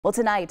Well,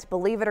 tonight,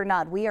 believe it or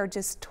not, we are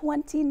just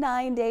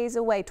 29 days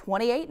away,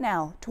 28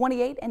 now,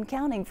 28 and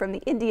counting from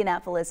the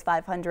Indianapolis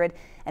 500.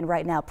 And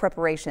right now,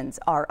 preparations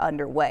are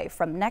underway.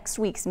 From next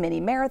week's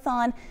mini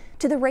marathon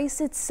to the race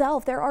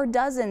itself, there are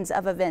dozens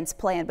of events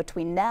planned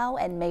between now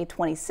and May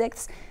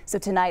 26th. So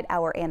tonight,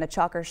 our Anna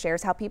Chalker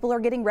shares how people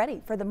are getting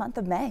ready for the month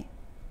of May.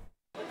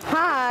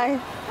 Hi.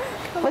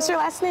 What's your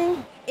last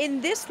name? In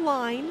this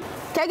line,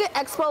 Can I get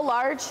Expo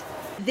large?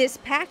 this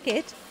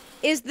packet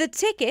is the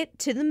ticket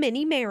to the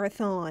mini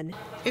marathon.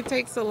 It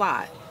takes a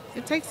lot.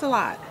 It takes a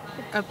lot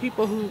of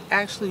people who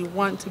actually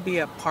want to be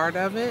a part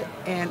of it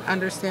and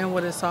understand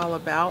what it's all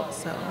about.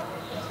 So,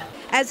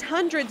 As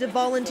hundreds of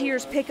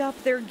volunteers pick up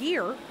their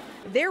gear,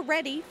 they're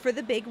ready for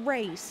the big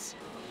race.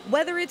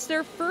 Whether it's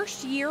their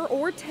first year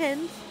or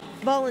 10th,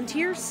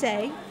 volunteers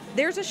say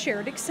there's a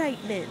shared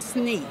excitement. it's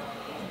neat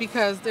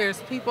because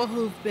there's people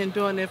who've been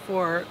doing it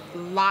for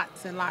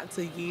lots and lots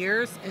of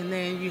years, and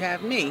then you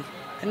have me,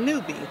 a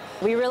newbie.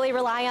 We really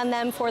rely on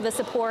them for the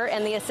support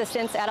and the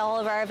assistance at all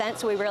of our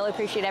events, so we really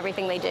appreciate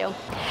everything they do.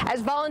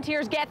 As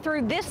volunteers get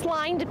through this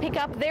line to pick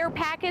up their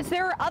packets,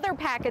 there are other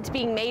packets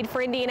being made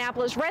for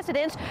Indianapolis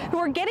residents who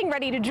are getting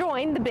ready to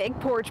join the big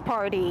porch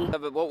party.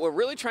 But what we're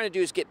really trying to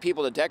do is get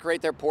people to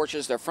decorate their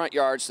porches, their front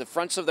yards, the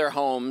fronts of their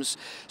homes,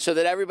 so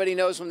that everybody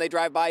knows when they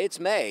drive by it's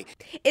May.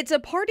 It's a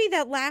party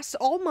that lasts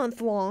all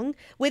month long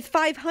with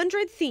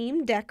 500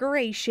 themed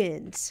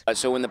decorations.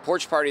 So when the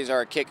porch parties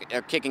are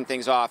kicking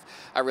things off,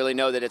 I really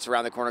know that it's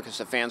around the corner because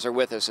the fans are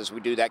with us as we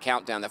do that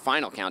countdown, the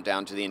final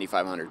countdown to the Indy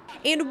 500.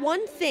 And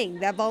one thing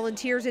that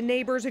volunteers and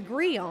neighbors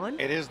agree on.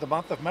 It is the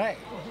month of May.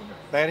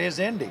 That is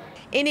Indy.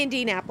 In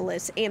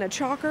Indianapolis, Anna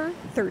Chalker,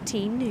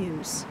 13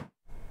 News.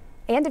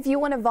 And if you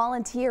want to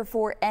volunteer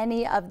for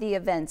any of the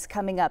events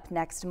coming up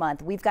next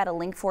month, we've got a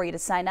link for you to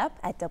sign up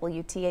at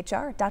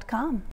WTHR.com.